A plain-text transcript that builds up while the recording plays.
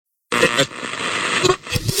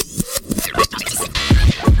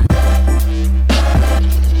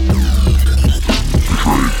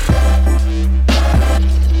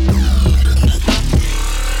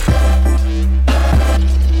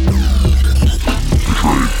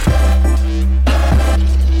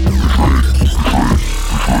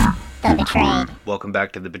Betrayed. Welcome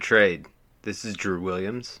back to The Betrayed. This is Drew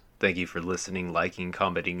Williams. Thank you for listening, liking,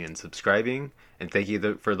 commenting, and subscribing. And thank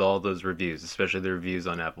you for all those reviews, especially the reviews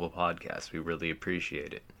on Apple Podcasts. We really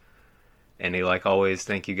appreciate it. And like always,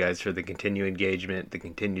 thank you guys for the continued engagement, the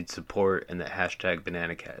continued support, and the hashtag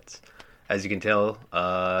BananaCats. As you can tell,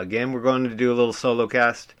 again, we're going to do a little solo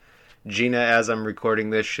cast. Gina, as I'm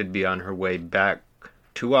recording this, should be on her way back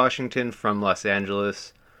to Washington from Los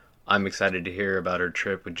Angeles. I'm excited to hear about her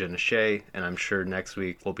trip with Jenna Shea, and I'm sure next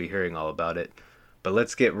week we'll be hearing all about it. But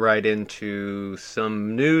let's get right into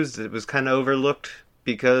some news that was kind of overlooked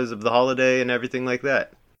because of the holiday and everything like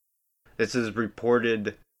that. This is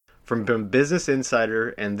reported from Business Insider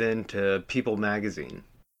and then to People magazine.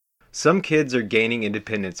 Some kids are gaining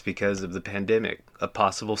independence because of the pandemic, a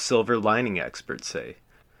possible silver lining, experts say.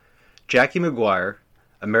 Jackie McGuire,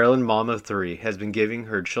 a Maryland mom of 3, has been giving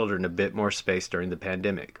her children a bit more space during the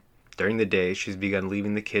pandemic. During the day, she's begun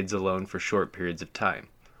leaving the kids alone for short periods of time,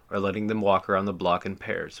 or letting them walk around the block in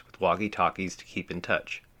pairs with walkie-talkies to keep in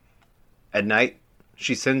touch. At night,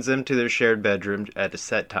 she sends them to their shared bedroom at a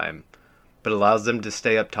set time, but allows them to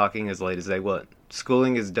stay up talking as late as they want.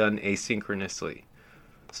 Schooling is done asynchronously,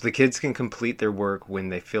 so the kids can complete their work when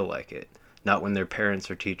they feel like it, not when their parents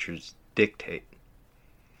or teachers dictate.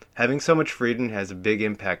 Having so much freedom has a big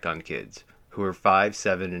impact on kids, who are 5,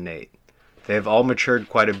 7, and 8. They have all matured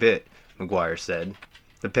quite a bit, McGuire said.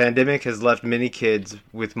 The pandemic has left many kids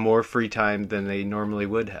with more free time than they normally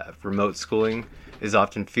would have. Remote schooling is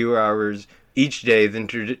often fewer hours each day than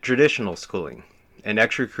traditional schooling, and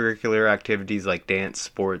extracurricular activities like dance,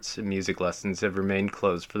 sports, and music lessons have remained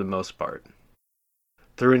closed for the most part.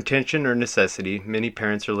 Through intention or necessity, many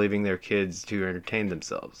parents are leaving their kids to entertain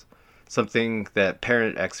themselves, something that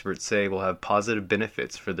parent experts say will have positive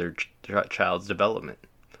benefits for their child's development.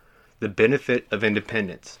 The benefit of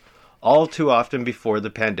independence. All too often before the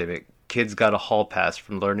pandemic, kids got a hall pass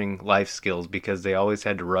from learning life skills because they always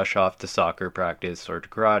had to rush off to soccer practice or to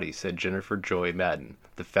karate, said Jennifer Joy Madden,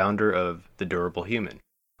 the founder of The Durable Human,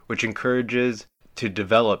 which encourages to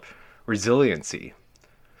develop resiliency.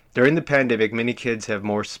 During the pandemic, many kids have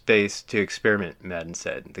more space to experiment, Madden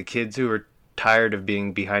said. The kids who are tired of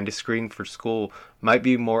being behind a screen for school might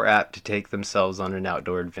be more apt to take themselves on an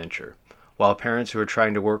outdoor adventure, while parents who are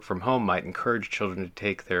trying to work from home might encourage children to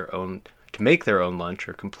make their own lunch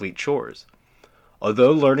or complete chores.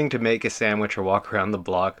 Although learning to make a sandwich or walk around the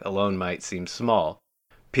block alone might seem small,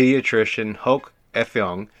 pediatrician Hoke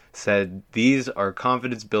Efyong said these are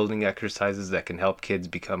confidence-building exercises that can help kids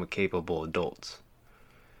become capable adults.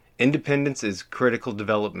 Independence is critical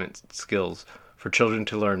development skills for children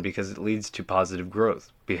to learn because it leads to positive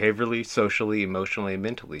growth, behaviorally, socially, emotionally, and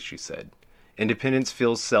mentally, she said. Independence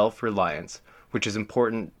fuels self-reliance, which is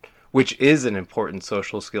an important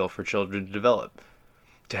social skill for children to develop.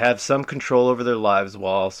 To have some control over their lives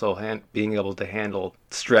while also being able to handle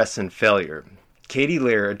stress and failure. Katie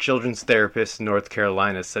Lear, a children's therapist in North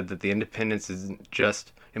Carolina, said that the independence isn't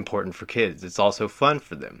just important for kids, it's also fun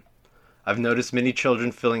for them. I've noticed many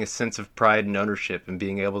children feeling a sense of pride and ownership in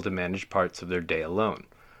being able to manage parts of their day alone.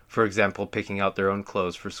 For example, picking out their own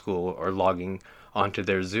clothes for school or logging onto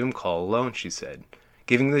their Zoom call alone, she said.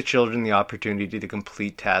 Giving the children the opportunity to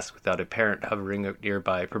complete tasks without a parent hovering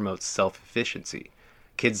nearby promotes self-efficiency.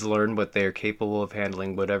 Kids learn what they are capable of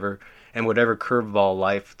handling whatever curveball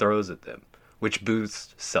life throws at them, which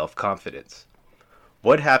boosts self-confidence.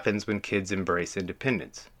 What happens when kids embrace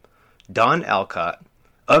independence? Dawn Alcott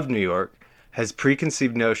of New York has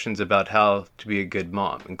preconceived notions about how to be a good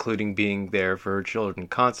mom, including being there for her children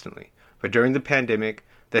constantly. But during the pandemic,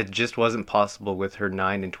 that just wasn't possible with her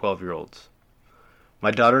 9 and 12-year-olds.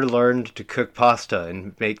 My daughter learned to cook pasta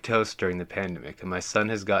and make toast during the pandemic, and my son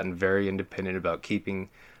has gotten very independent about keeping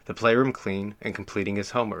the playroom clean and completing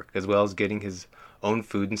his homework, as well as getting his own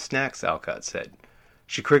food and snacks, Alcott said.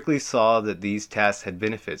 She quickly saw that these tasks had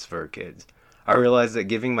benefits for her kids. I realized that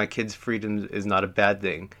giving my kids freedom is not a bad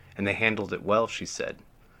thing, and they handled it well, she said.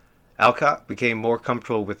 Alcott became more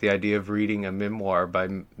comfortable with the idea of reading a memoir by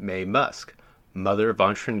Mae Musk, mother of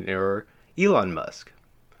entrepreneur Elon Musk.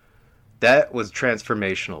 That was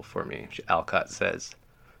transformational for me, Alcott says.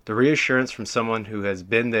 The reassurance from someone who has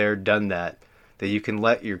been there, done that you can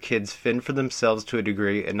let your kids fend for themselves to a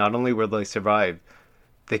degree, and not only will they survive,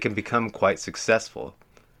 they can become quite successful.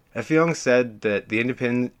 Efyong said that the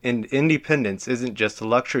independence isn't just a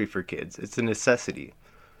luxury for kids, it's a necessity.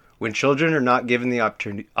 When children are not given the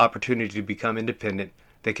opportunity to become independent,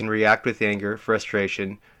 they can react with anger,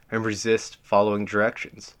 frustration, and resist following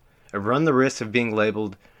directions, and run the risk of being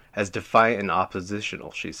labeled as defiant and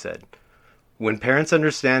oppositional, she said. When parents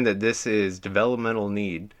understand that this is developmental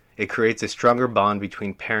need, It creates a stronger bond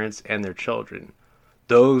between parents and their children.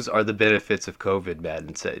 Those are the benefits of COVID,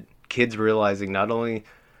 Madden said. Kids realizing not only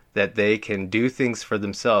that they can do things for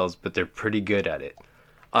themselves, but they're pretty good at it.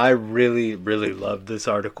 I really, really love this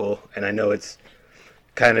article, and I know it's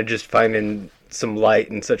kind of just finding some light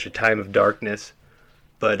in such a time of darkness,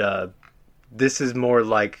 but this is more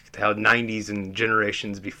like how 90s and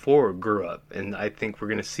generations before grew up, and I think we're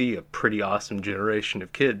going to see a pretty awesome generation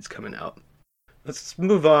of kids coming out. Let's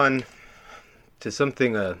move on to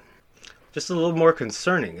something just a little more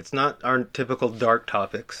concerning. It's not our typical dark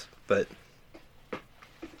topics, but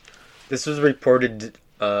this was reported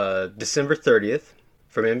December 30th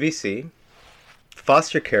from NBC.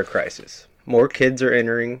 Foster care crisis. More kids are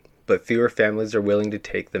entering, but fewer families are willing to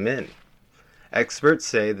take them in. Experts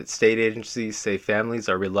say that state agencies say families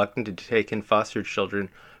are reluctant to take in foster children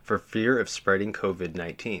for fear of spreading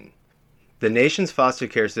COVID-19. The nation's foster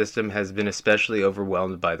care system has been especially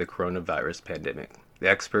overwhelmed by the coronavirus pandemic. The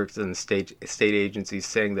experts and the state agencies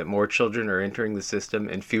saying that more children are entering the system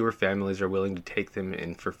and fewer families are willing to take them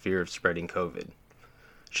in for fear of spreading COVID.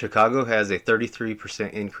 Chicago has a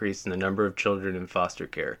 33% increase in the number of children in foster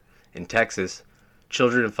care. In Texas,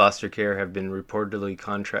 children in foster care have been reportedly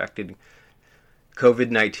contracted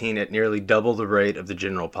COVID-19 at nearly double the rate of the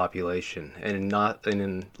general population. And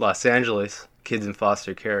in Los Angeles, kids in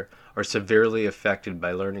foster care are severely affected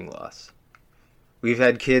by learning loss. We've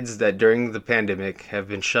had kids that during the pandemic have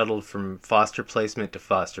been shuttled from foster placement to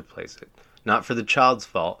foster placement, not for the child's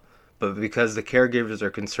fault, but because the caregivers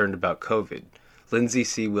are concerned about COVID. Lindsay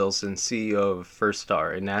C. Wilson, CEO of First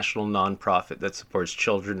Star, a national nonprofit that supports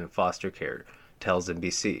children in foster care, tells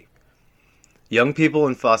NBC. Young people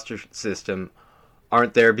in foster system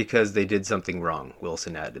aren't there because they did something wrong,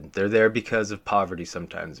 Wilson added. They're there because of poverty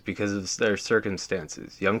sometimes, because of their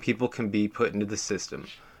circumstances. Young people can be put into the system.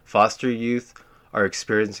 Foster youth are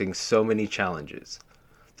experiencing so many challenges.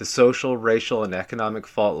 The social, racial, and economic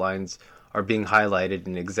fault lines are being highlighted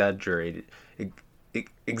and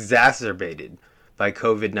exacerbated by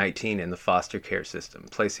COVID-19 in the foster care system,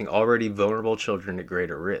 placing already vulnerable children at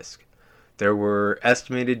greater risk. There were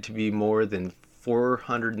estimated to be more than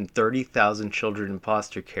 430,000 children in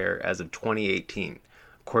foster care as of 2018,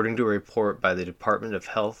 according to a report by the Department of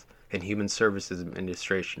Health and Human Services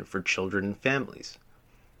Administration for Children and Families,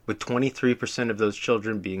 with 23% of those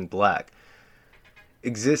children being black.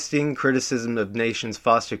 Existing criticism of nation's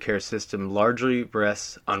foster care system largely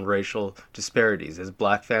rests on racial disparities, as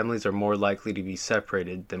black families are more likely to be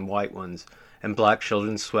separated than white ones, and black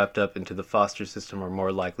children swept up into the foster system are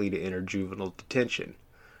more likely to enter juvenile detention.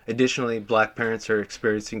 Additionally, black parents are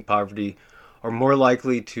experiencing poverty are more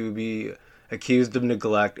likely to be accused of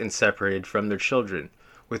neglect and separated from their children.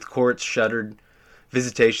 With courts shuttered,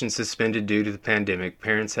 visitations suspended due to the pandemic,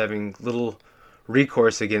 parents having little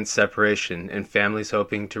recourse against separation, and families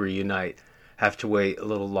hoping to reunite have to wait a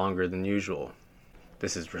little longer than usual.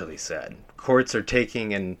 This is really sad. Courts are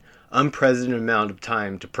taking an unprecedented amount of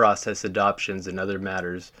time to process adoptions and other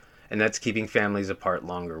matters, and that's keeping families apart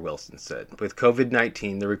longer, Wilson said. With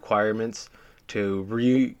COVID-19, the requirements to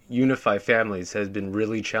reunify families has been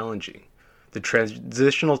really challenging. The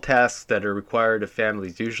transitional tasks that are required of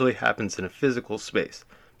families usually happens in a physical space,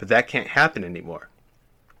 but that can't happen anymore.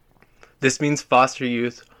 This means foster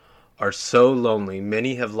youth are so lonely,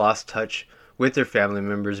 many have lost touch with their family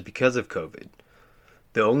members because of COVID.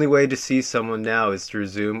 The only way to see someone now is through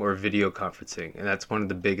Zoom or video conferencing, and that's one of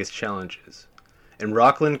the biggest challenges. In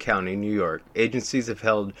Rockland County, New York, agencies have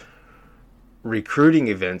held recruiting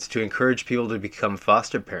events to encourage people to become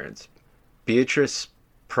foster parents. Beatrice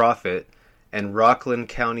Profit and Rockland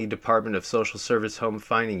County Department of Social Service Home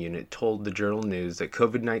Finding Unit told the Journal News that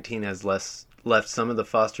COVID-19 has left some of the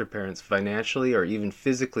foster parents financially or even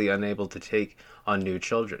physically unable to take on new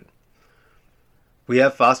children. We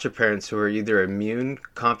have foster parents who are either immune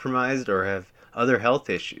compromised or have other health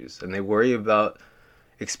issues, and they worry about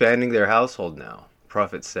expanding their household now,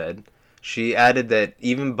 Prophet said. She added that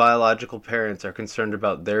even biological parents are concerned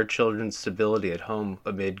about their children's stability at home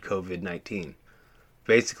amid COVID-19.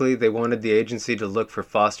 Basically, they wanted the agency to look for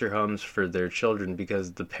foster homes for their children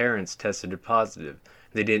because the parents tested positive.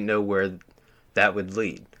 They didn't know where that would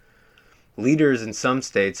lead. Leaders in some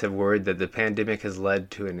states have worried that the pandemic has led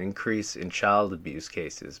to an increase in child abuse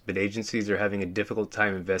cases, but agencies are having a difficult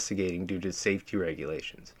time investigating due to safety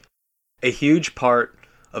regulations. A huge part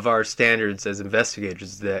of our standards as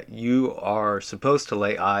investigators is that you are supposed to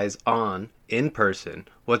lay eyes on, in person,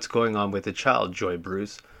 what's going on with a child, Joy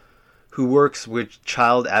Bruce, who works with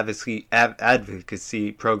child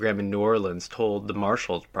advocacy program in New Orleans, told the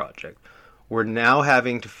Marshall Project. We're now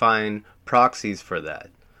having to find proxies for that.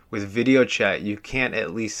 with video chat, you can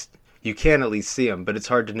at least see them, but it's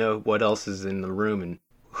hard to know what else is in the room and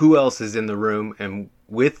who else is in the room and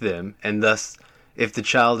with them, and thus if the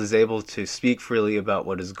child is able to speak freely about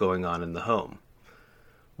what is going on in the home.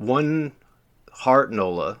 One Heart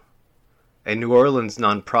NOLA, a New Orleans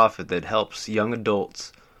nonprofit that helps young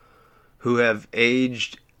adults who have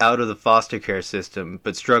aged out of the foster care system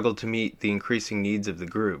but struggle to meet the increasing needs of the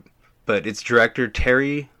group. But its director,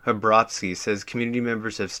 Terry Habrowski, says community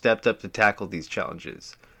members have stepped up to tackle these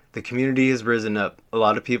challenges. The community has risen up. A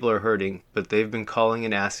lot of people are hurting, but they've been calling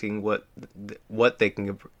and asking what they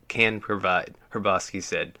can provide, Habrowski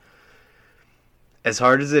said. As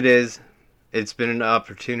hard as it is, it's been an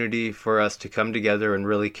opportunity for us to come together and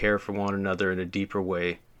really care for one another in a deeper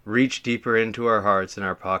way. Reach deeper into our hearts and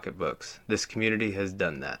our pocketbooks. This community has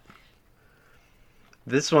done that.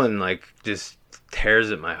 This one, just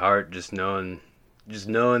tears at my heart, just knowing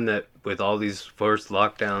that with all these forced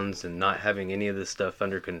lockdowns and not having any of this stuff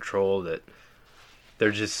under control, that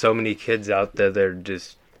there's just so many kids out there that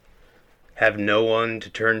just have no one to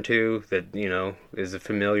turn to that, is a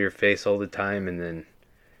familiar face all the time, and then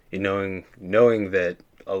knowing that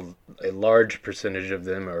a large percentage of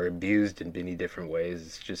them are abused in many different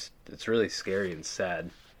ways. It's really scary and sad.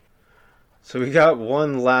 So we got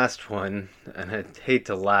one last one, and I hate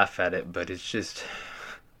to laugh at it, but it's just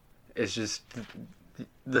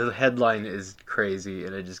the headline is crazy,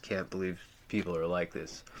 and I just can't believe people are like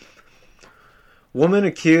this. Woman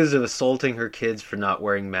accused of assaulting her kids for not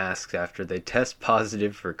wearing masks after they test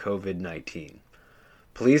positive for COVID-19.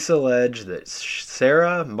 Police allege that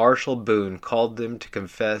Sarah Marshall Boone called them to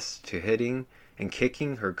confess to hitting and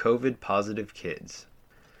kicking her COVID-positive kids.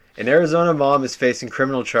 An Arizona mom is facing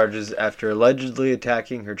criminal charges after allegedly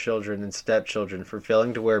attacking her children and stepchildren for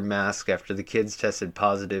failing to wear masks after the kids tested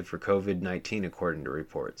positive for COVID-19, according to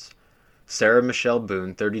reports. Sarah Michelle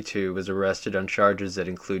Boone, 32, was arrested on charges that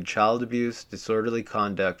include child abuse, disorderly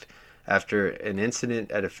conduct after an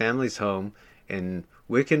incident at a family's home in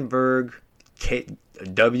Wickenburg,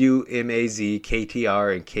 WMAZ,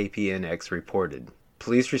 KTR, and KPNX reported.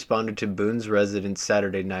 Police responded to Boone's residence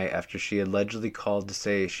Saturday night after she allegedly called to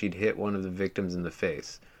say she'd hit one of the victims in the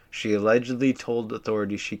face. She allegedly told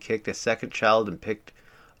authorities she kicked a second child and picked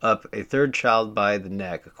up a third child by the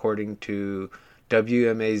neck, according to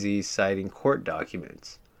WMAZ citing court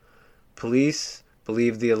documents. Police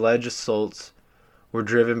believe the alleged assaults were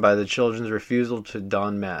driven by the children's refusal to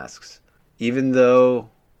don masks. Even though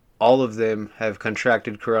all of them have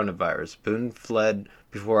contracted coronavirus, Boone fled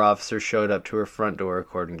before officers showed up to her front door,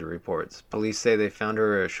 according to reports. Police say they found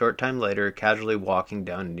her a short time later casually walking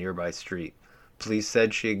down a nearby street. Police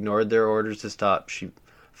said she ignored their orders to stop. She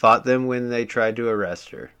fought them when they tried to arrest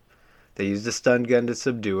her. They used a stun gun to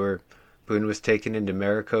subdue her. Boone was taken into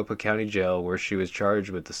Maricopa County Jail, where she was charged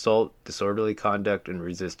with assault, disorderly conduct, and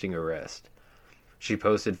resisting arrest. She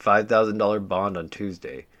posted $5,000 bond on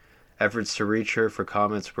Tuesday. Efforts to reach her for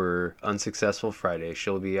comments were unsuccessful Friday.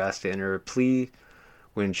 She'll be asked to enter a plea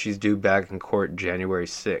when she's due back in court January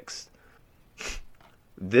 6th.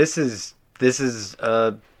 This is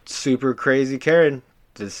super crazy, Karen.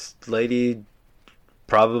 This lady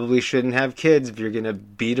probably shouldn't have kids if you're going to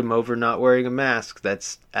beat them over not wearing a mask.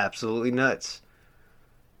 That's absolutely nuts.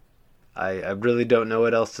 I really don't know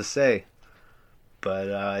what else to say.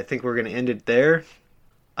 But I think we're going to end it there.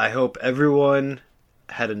 I hope everyone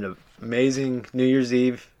had an amazing New Year's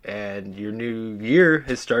Eve, and your new year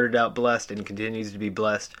has started out blessed and continues to be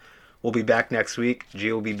blessed. We'll be back next week.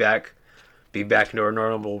 G will be back into our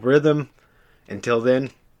normal rhythm. Until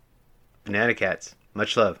then, Banana Cats,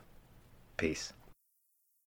 much love. Peace.